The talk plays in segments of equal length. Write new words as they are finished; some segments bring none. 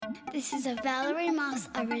This is a Valerie Moss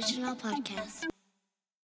original podcast.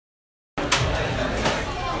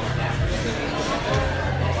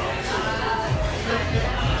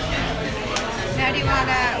 Now, do you want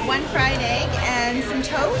one fried egg and some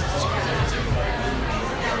toast?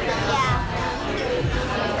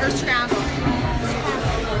 Yeah. Or scrambled?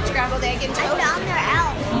 Scrambled egg and toast? I found their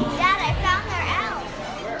elf. Dad, I found their elf.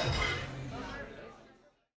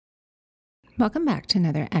 Welcome back to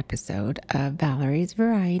another episode of Valerie's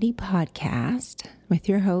Variety Podcast with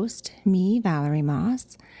your host, me, Valerie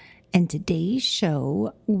Moss. And today's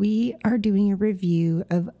show, we are doing a review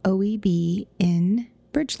of OEB in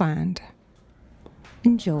Bridgeland.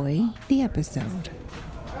 Enjoy the episode.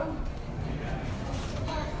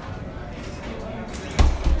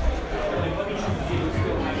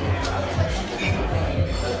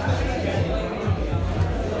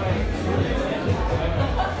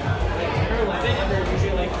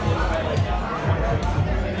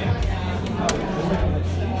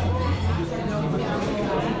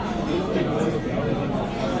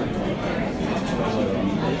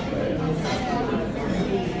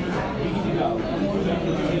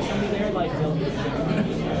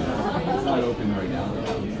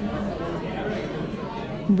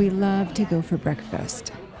 We love to go for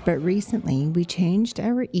breakfast, but recently we changed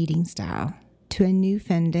our eating style to a new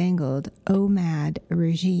fandangled OMAD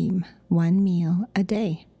regime, 1 meal a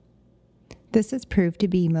day. This has proved to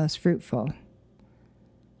be most fruitful.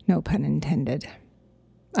 No pun intended.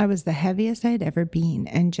 I was the heaviest I'd ever been,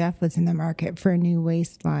 and Jeff was in the market for a new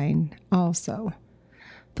waistline also.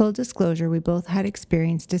 Full disclosure, we both had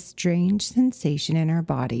experienced a strange sensation in our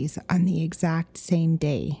bodies on the exact same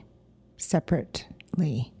day,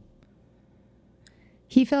 separately.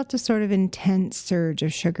 He felt a sort of intense surge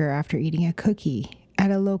of sugar after eating a cookie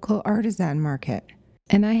at a local artisan market,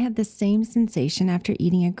 and I had the same sensation after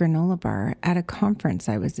eating a granola bar at a conference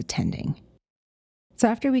I was attending. So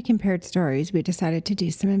after we compared stories, we decided to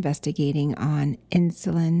do some investigating on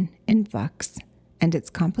insulin influx and its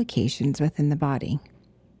complications within the body,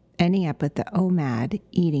 ending up with the OMAD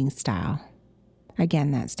eating style.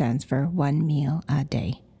 Again, that stands for 1 meal a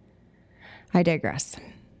day. I digress.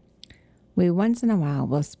 We once in a while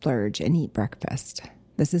will splurge and eat breakfast.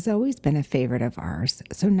 This has always been a favorite of ours,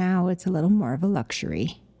 so now it's a little more of a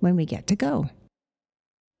luxury when we get to go.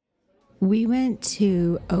 We went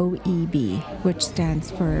to OEB, which stands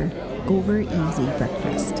for Over Easy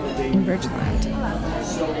Breakfast, in Bridgeland.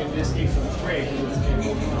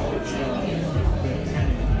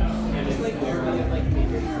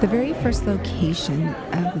 The very first location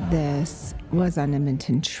of this was on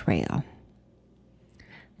Edmonton Trail.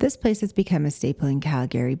 This place has become a staple in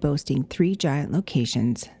Calgary, boasting 3 giant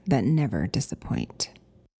locations that never disappoint.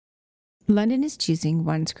 London is choosing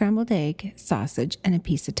 1 scrambled egg, sausage, and a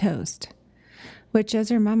piece of toast, which as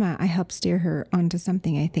her mama, I help steer her onto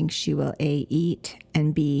something I think she will A, eat,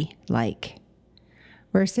 and B, like.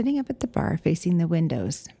 We're sitting up at the bar facing the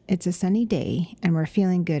windows. It's a sunny day, and we're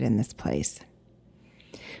feeling good in this place.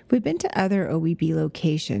 We've been to other OEB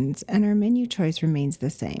locations, and our menu choice remains the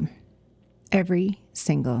same. Every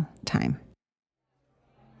single time.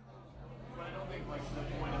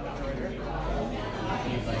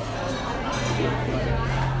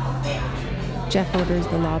 Jeff orders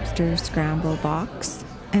the lobster scramble box,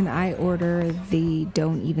 and I order the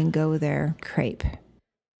don't even go there crepe.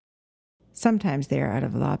 Sometimes they are out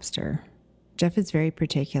of lobster. Jeff is very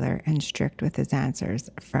particular and strict with his answers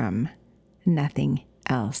from nothing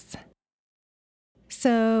else.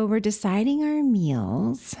 So we're deciding our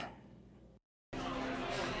meals.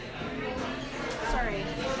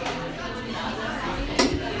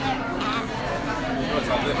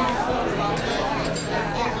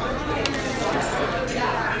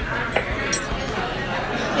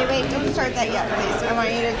 Okay, wait, don't start that yet, please. I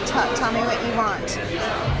want you to tell me what you want.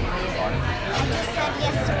 I just said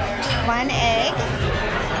yes to it. 1 egg.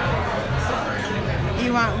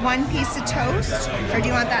 You want 1 piece of toast? Or do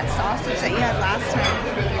you want that sausage that you had last time?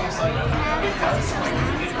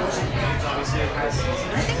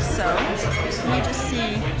 I think so. Let me just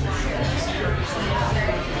see.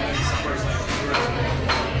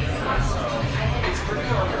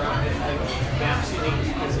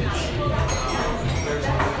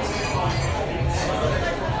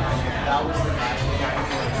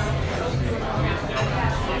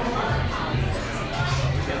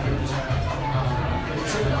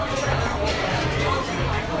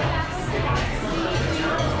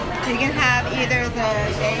 You can have either the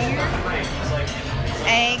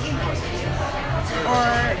egg,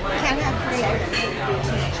 or can't have 3 items.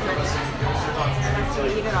 So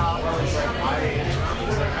eat it all. What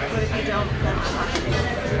if you don't? Then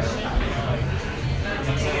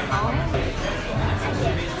take it home.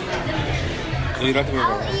 You don't have to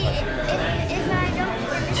I'll move eat it. If I don't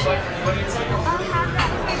finish it, I'll have that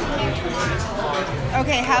for dinner tomorrow.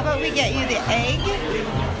 Okay, how about we get you the egg,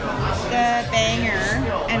 the banger,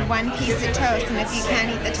 and one piece of toast. And if you can't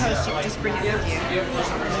eat the toast, you can just bring it with you.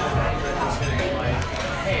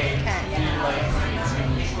 Okay.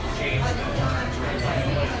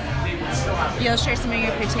 You'll share some of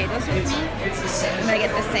your potatoes with me? I'm going to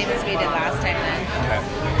get the same as we did last time then.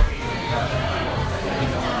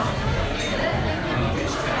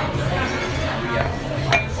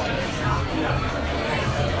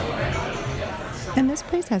 And this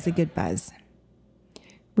place has a good buzz.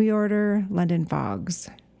 We order London Fogs.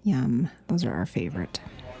 Yum, those are our favorite.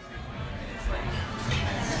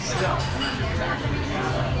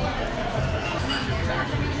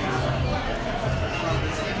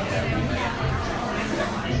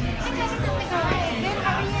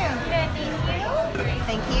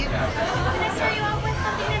 Thank you. Can I start you off with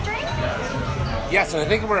something to drink? Yeah, so I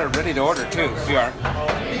think we're ready to order too, if you are. What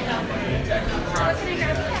can I grab you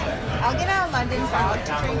guys? I'll get a London fog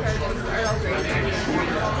to drink or just Earl Grey.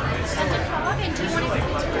 London fog, and do you want it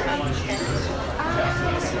sweet or unsweetened?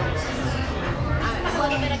 A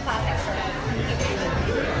little bit of classic syrup.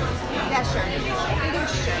 Yeah, sure.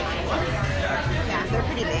 Yeah, they're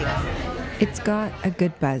pretty big. It's got a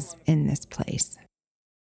good buzz in this place.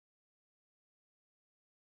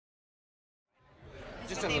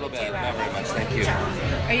 Just a little bit, not very much, thank you.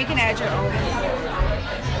 Or you can add your own.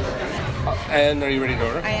 And are you ready to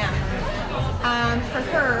order? I am. For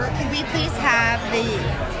her, could we please have the,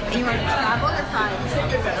 you want it scrambled or fried?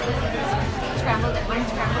 Scrambled, one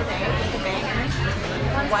scrambled egg with the banger.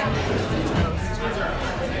 One piece of toast.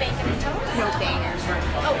 With bacon and toast? No banger.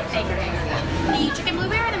 Oh, bacon. The chicken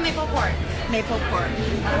blueberry or the maple pork? Maple pork.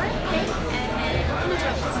 Pork, bacon, and coconut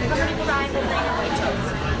toast. Coconut fried with bacon white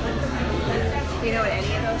toast. Do you know what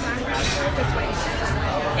any of those are? Just wait.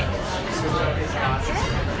 Okay.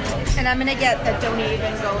 And I'm gonna get the don't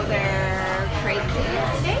even go there crepe,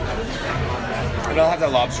 please. And I'll have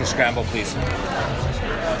that lobster scramble, please. I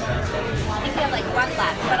think we have like one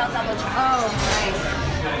left, but I'll double check. Oh, nice.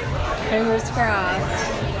 Fingers crossed.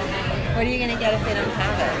 What are you gonna get if they don't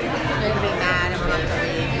have it? You're gonna be mad and we'll have to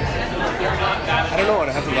leave. I don't know, I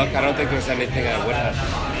have to look. I don't think there's anything I would have.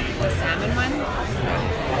 The salmon one?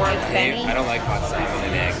 Or eggs Benny? I don't like hot salmon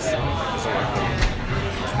and eggs.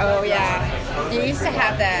 Oh, yeah. You used to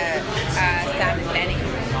have the salmon Benny.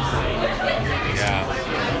 Yeah.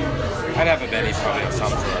 I'd have a Benny probably of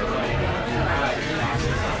some sort.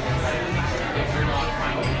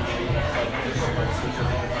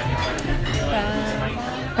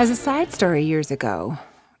 As a side story, years ago,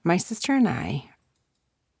 my sister and I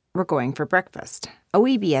were going for breakfast.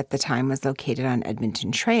 OEB at the time was located on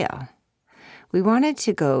Edmonton Trail. We wanted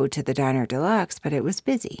to go to the Diner Deluxe, but it was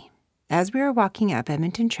busy. As we were walking up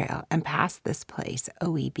Edmonton Trail and past this place,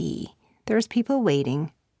 OEB, there was people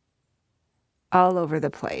waiting all over the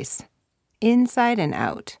place, inside and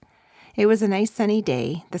out. It was a nice sunny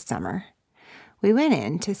day this summer. We went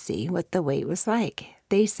in to see what the wait was like.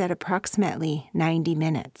 They said approximately 90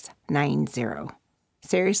 minutes, 90.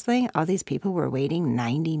 Seriously, all these people were waiting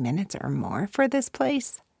 90 minutes or more for this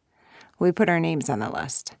place? We put our names on the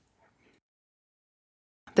list.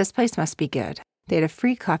 This place must be good. They had a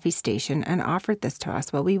free coffee station and offered this to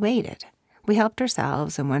us while we waited. We helped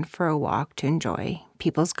ourselves and went for a walk to enjoy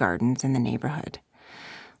people's gardens in the neighborhood.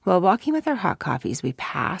 While walking with our hot coffees, we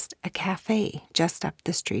passed a cafe just up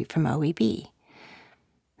the street from OEB.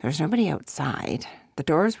 There's nobody outside. The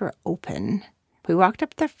doors were open. We walked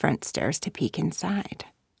up the front stairs to peek inside.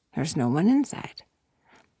 There's no one inside.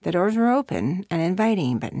 The doors were open and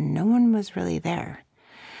inviting, but no one was really there.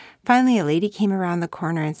 Finally, a lady came around the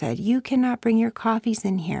corner and said, "You cannot bring your coffees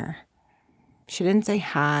in here." She didn't say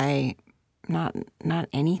hi, not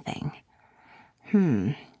anything.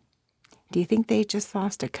 Do you think they just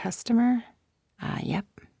lost a customer? Yep.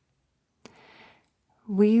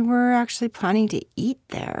 We were actually planning to eat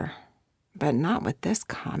there, but not with this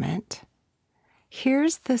comment.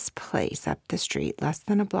 Here's this place up the street, less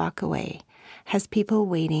than a block away, has people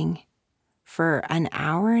waiting for an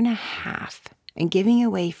hour and a half and giving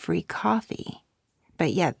away free coffee.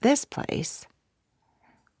 But yet this place,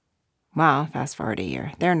 well, fast forward a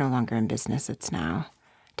year, they're no longer in business. It's now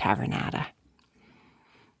Tavernada.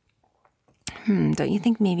 Don't you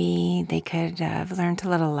think maybe they could have learned a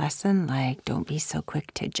little lesson, like don't be so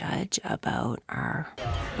quick to judge about our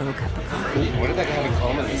little cup of coffee? What did that have in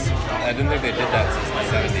common? I didn't think they did that since the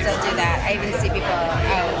 70s. Still do that. I even see people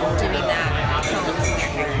out doing that combs in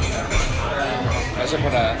their hair. I should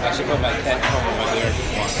put my Kent comb in my beard.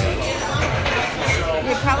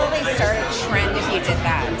 You'd probably start a trend if you did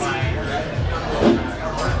that.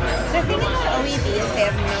 The thing about OEB is they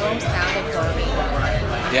have no sound absorbing.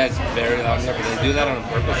 Yeah, it's very loud here, but they do that on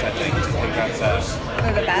purpose, I think. I think that's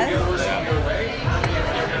For the best?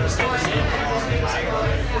 yeah.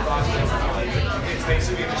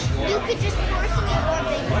 You could just pour some more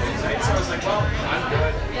bacon.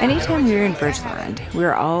 Anytime we were in Bridgeland, we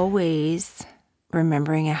were always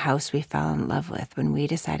remembering a house we fell in love with when we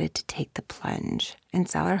decided to take the plunge and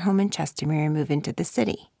sell our home in Chestermere and move into the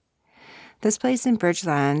city. This place in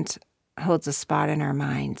Bridgeland holds a spot in our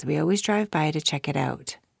minds. We always drive by to check it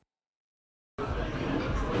out.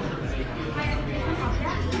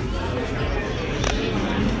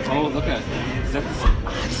 Oh, look at is that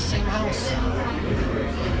the same house?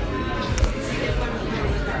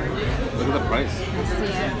 Look at the price. I see it.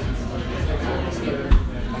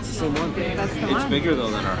 That's the same one. That's the It's one. bigger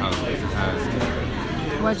though than our house because it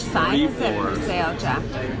has Which side 3 is it for floors. sale, Jeff?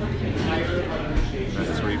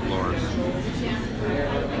 that's 3 floors.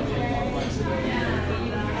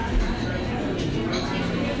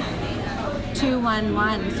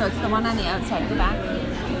 $211. So it's the one on the outside, the back.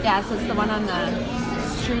 Yeah, so it's the one on the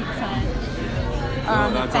street side. Or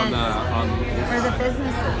on the that's fence. on this Or the side.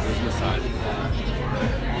 businesses. This side.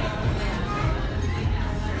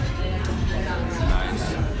 Nice.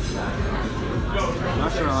 I'm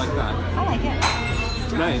not sure I like that. I like it.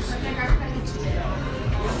 It's nice.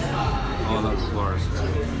 Oh, I love the floors.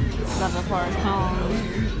 Love the floors home.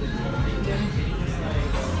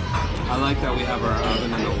 I like that we have our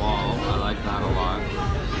oven in the wall. I like that a lot.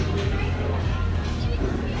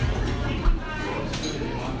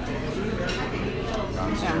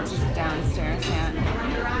 Downstairs. Downstairs, yeah.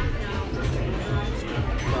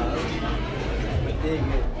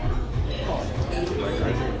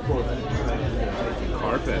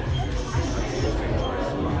 Carpet.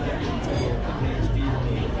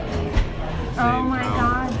 Oh my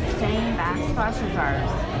god, same backsplash as ours.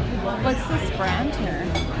 What's this brand here?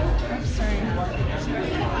 Oops,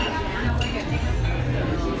 sorry.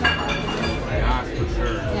 Yeah, for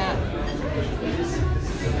sure. Yeah.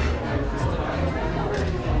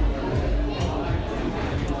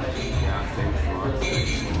 Yeah, same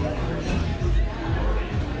floor.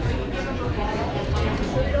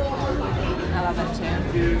 I love it too.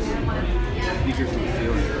 Speakers from the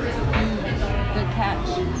ceiling. Good catch.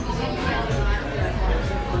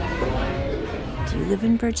 Do you live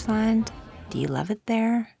in Bridgeland? Do you love it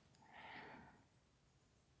there?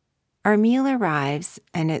 Our meal arrives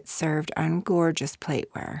and it's served on gorgeous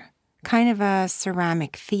plateware, kind of a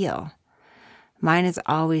ceramic feel. Mine is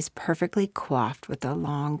always perfectly coiffed with a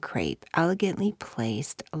long crepe, elegantly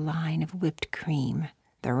placed line of whipped cream,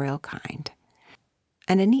 the real kind,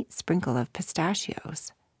 and a neat sprinkle of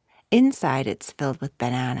pistachios. Inside it's filled with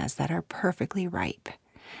bananas that are perfectly ripe,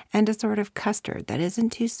 and a sort of custard that isn't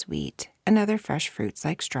too sweet, and other fresh fruits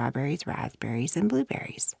like strawberries, raspberries, and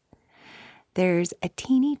blueberries. There's a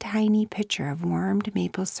teeny tiny pitcher of warmed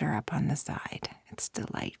maple syrup on the side. It's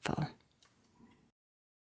delightful.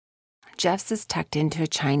 Jeff's is tucked into a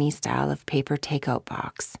Chinese style of paper takeout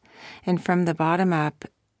box, and from the bottom up,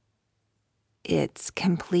 it's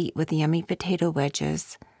complete with yummy potato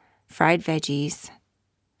wedges, fried veggies,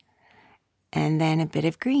 and then a bit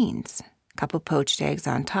of greens. A couple poached eggs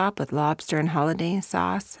on top with lobster and hollandaise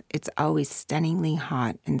sauce. It's always stunningly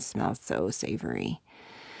hot and smells so savory.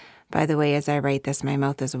 By the way, as I write this, my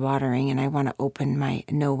mouth is watering and I want to open my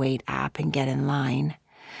No Wait app and get in line.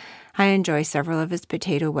 I enjoy several of his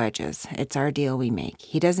potato wedges. It's our deal we make.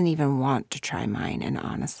 He doesn't even want to try mine, and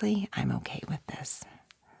honestly, I'm okay with this.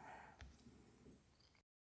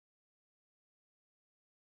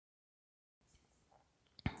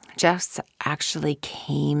 Jeff's actually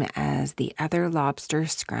came as the other lobster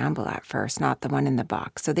scramble at first, not the one in the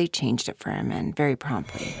box, so they changed it for him, and very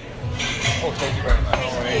promptly. Oh, thank you very much.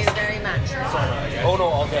 Thank you very much. Oh, no,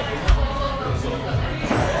 all good.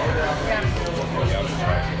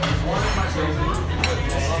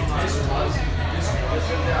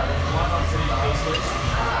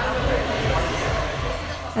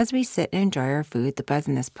 As we sit and enjoy our food, the buzz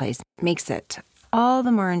in this place makes it all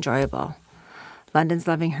the more enjoyable. London's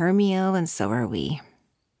loving her meal, and so are we.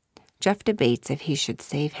 Jeff debates if he should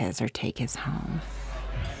save his or take his home.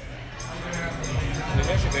 Maybe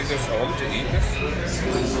I should take this home to eat this? Or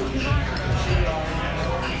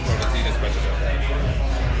just eat as much as I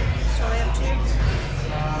So we have two.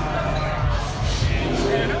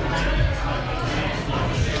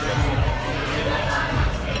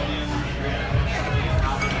 We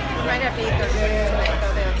might have to eat those things tonight,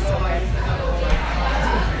 though they look so good.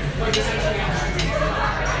 We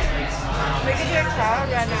could do a trial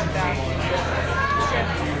run of that.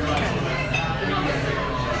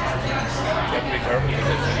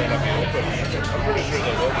 sure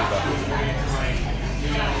there will be, but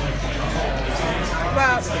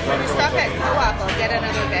Well, when we stop at Co-op, I'll get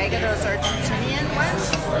another bag of those Argentinian ones.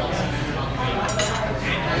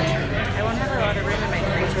 I won't have a lot of room in my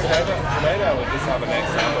freezer. tonight I would just have an egg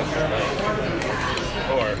sandwich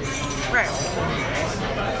or Right.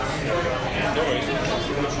 no worries.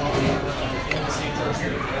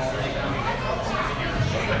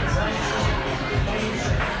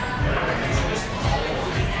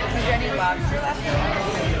 Is there any lobster left over?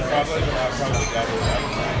 Probably got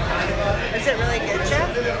it. Is it really good,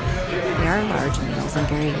 Jeff? They are large meals and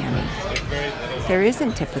very yummy. There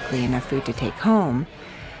isn't typically enough food to take home,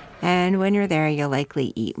 and when you're there, you'll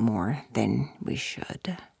likely eat more than we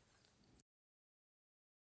should.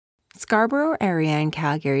 Scarborough area in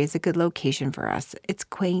Calgary is a good location for us. It's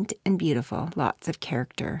quaint and beautiful, lots of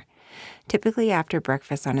character. Typically after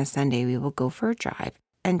breakfast on a Sunday, we will go for a drive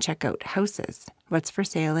and check out houses, what's for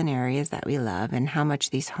sale in areas that we love, and how much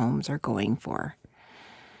these homes are going for.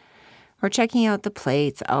 We're checking out the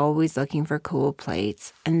plates, always looking for cool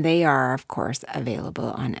plates, and they are, of course,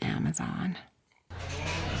 available on Amazon.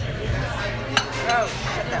 Oh,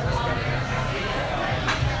 shit, that was good.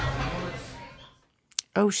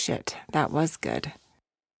 Oh shit, that was good.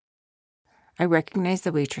 I recognized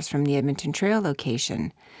the waitress from the Edmonton Trail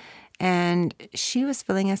location, and she was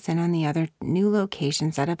filling us in on the other new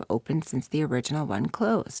locations that have opened since the original one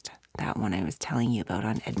closed. That one I was telling you about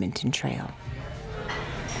on Edmonton Trail.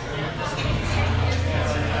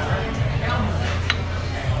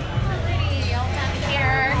 Pretty all done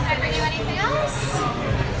here. Can I bring you anything else?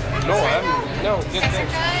 No, just Guys are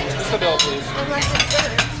good. just the bill, please. Unless it's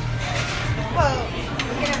good. Well, we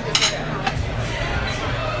can have dessert at home.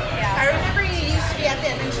 Yeah. I remember you used to be at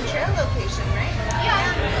the Edmonton Trail location, right?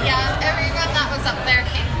 Yeah, everyone that was up there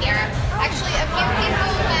came here. Actually, a few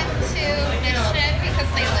people went to Mission because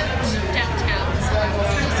they lived downtown, so it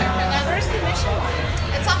was closer for them. Where's the Mission one?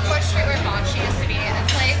 It's on Bush Street where Bocce used to be.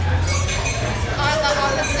 It's like on the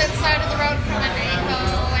opposite side of the road from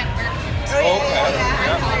Anaco and Oh, yeah,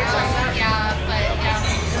 Burke. Yeah, but yeah,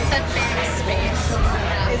 it's a big space.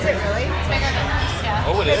 Yeah. Is it really? It's bigger than us, yeah.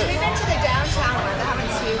 Oh, it Because is. we've been to the downtown one. That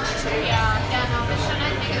one's huge, too. Yeah, no, Mission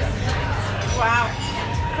I think is Wow.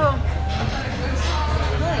 Cool.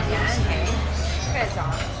 Cool again, hey? This guy's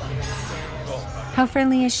awesome. How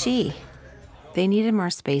friendly is she? They needed more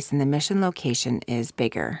space and the Mission location is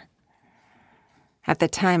bigger. At the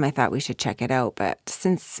time, I thought we should check it out, but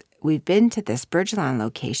since we've been to this Bridgeland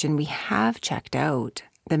location, we have checked out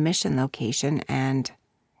the Mission location, and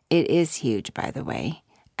it is huge, by the way,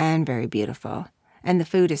 and very beautiful, and the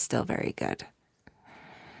food is still very good.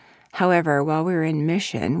 However, while we were in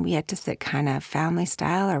Mission, we had to sit kind of family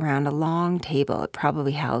style around a long table. It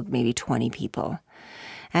probably held maybe 20 people,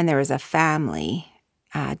 and there was a family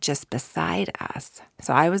just beside us.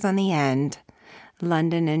 So I was on the end.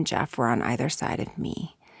 London and Jeff were on either side of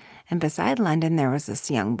me. And beside London, there was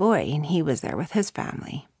this young boy, and he was there with his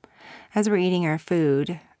family. As we're eating our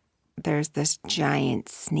food, there's this giant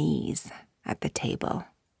sneeze at the table.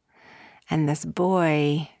 And this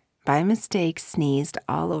boy, by mistake, sneezed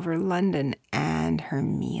all over London and her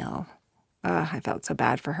meal. Ugh, I felt so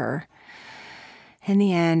bad for her. In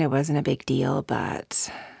the end, it wasn't a big deal,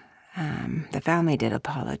 but the family did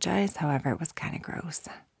apologize. However, it was kind of gross.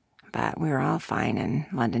 But we were all fine, and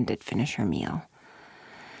London did finish her meal.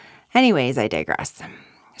 Anyways, I digress.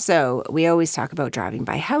 So we always talk about driving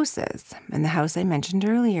by houses. And the house I mentioned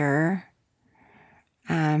earlier,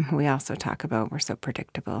 we also talk about, we're so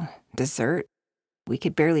predictable. Dessert. We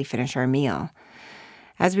could barely finish our meal.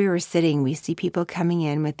 As we were sitting, we see people coming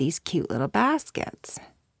in with these cute little baskets.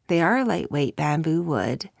 They are lightweight bamboo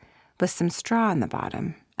wood with some straw on the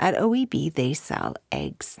bottom. At OEB, they sell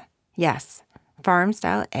eggs. Yes,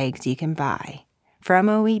 farm-style eggs you can buy from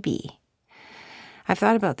OEB. I've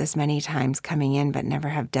thought about this many times coming in, but never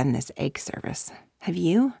have done this egg service. Have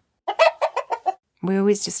you? We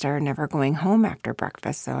always just are never going home after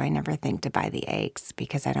breakfast, so I never think to buy the eggs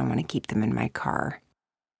because I don't want to keep them in my car.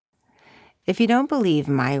 If you don't believe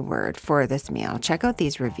my word for this meal, check out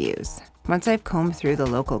these reviews. Once I've combed through the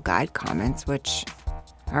local guide comments, which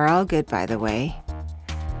are all good, by the way,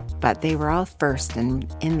 but they were all first in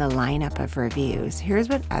the lineup of reviews. Here's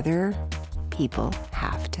what other people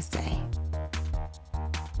have to say.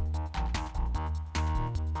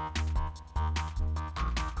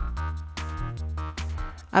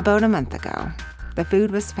 About a month ago, the food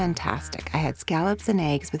was fantastic. I had scallops and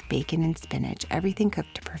eggs with bacon and spinach, everything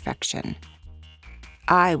cooked to perfection.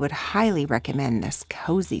 I would highly recommend this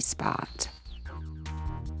cozy spot.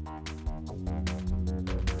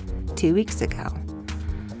 2 weeks ago,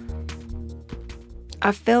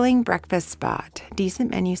 A filling breakfast spot. Decent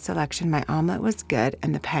menu selection. My omelet was good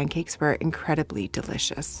and the pancakes were incredibly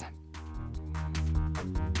delicious.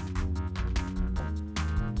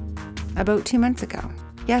 About 2 months ago.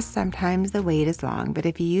 Yes, sometimes the wait is long, but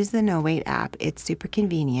if you use the No Wait app, it's super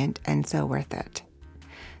convenient and so worth it.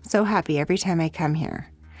 So happy every time I come here.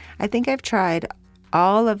 I think I've tried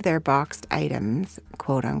all of their boxed items,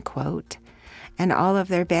 quote unquote, and all of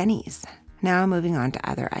their bennies. Now moving on to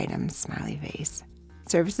other items, smiley face.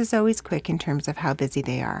 Service is always quick in terms of how busy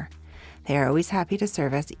they are. They are always happy to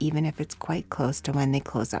serve us, even if it's quite close to when they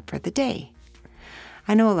close up for the day.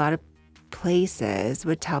 I know a lot of places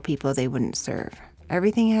would tell people they wouldn't serve.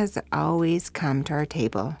 Everything has always come to our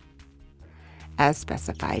table as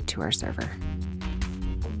specified to our server.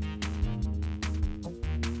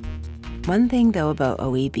 One thing though about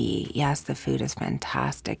OEB, yes, the food is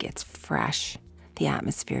fantastic. It's fresh. The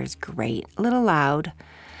atmosphere is great. A little loud,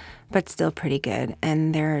 but still pretty good.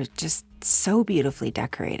 And they're just so beautifully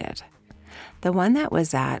decorated. The one that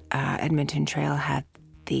was at Edmonton Trail had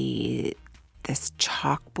this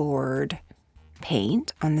chalkboard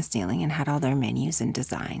paint on the ceiling and had all their menus and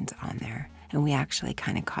designs on there. And we actually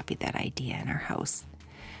kind of copied that idea in our house.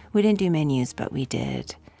 We didn't do menus, but we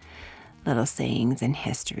did little sayings and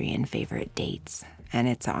history and favorite dates. And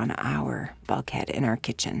it's on our bulkhead in our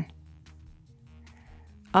kitchen.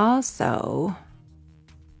 Also,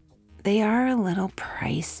 they are a little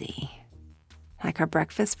pricey. Like our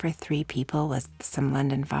breakfast for 3 people with some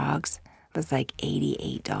London Fogs was like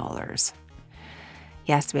 $88.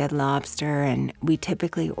 Yes, we had lobster, and we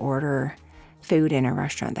typically order food in a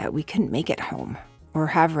restaurant that we couldn't make at home or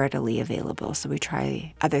have readily available. So we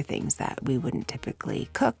try other things that we wouldn't typically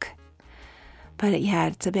cook. But yeah,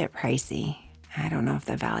 it's a bit pricey. I don't know if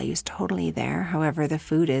the value is totally there. However, the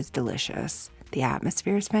food is delicious. The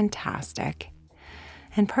atmosphere is fantastic.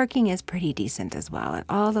 And parking is pretty decent as well at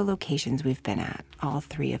all the locations we've been at, all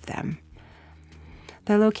 3 of them.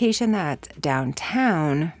 The location that's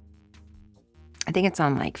downtown, I think it's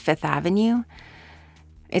on like 5th Avenue.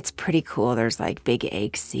 It's pretty cool. There's like big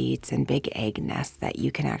egg seats and big egg nests that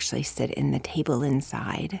you can actually sit in the table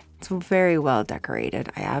inside. It's very well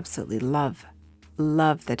decorated. I absolutely love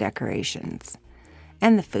the decorations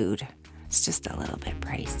and the food. It's just a little bit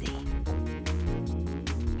pricey.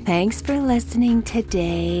 Thanks for listening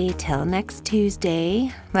today. Till next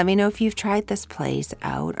Tuesday. Let me know if you've tried this place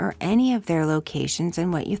out or any of their locations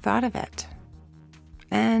and what you thought of it.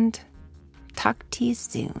 And talk to you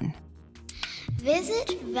soon.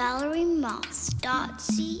 Visit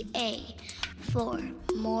valeriemoss.ca for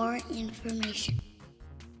more information.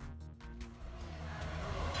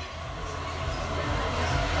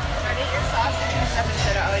 Start at your sausage and stuff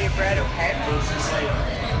instead of all your bread, okay?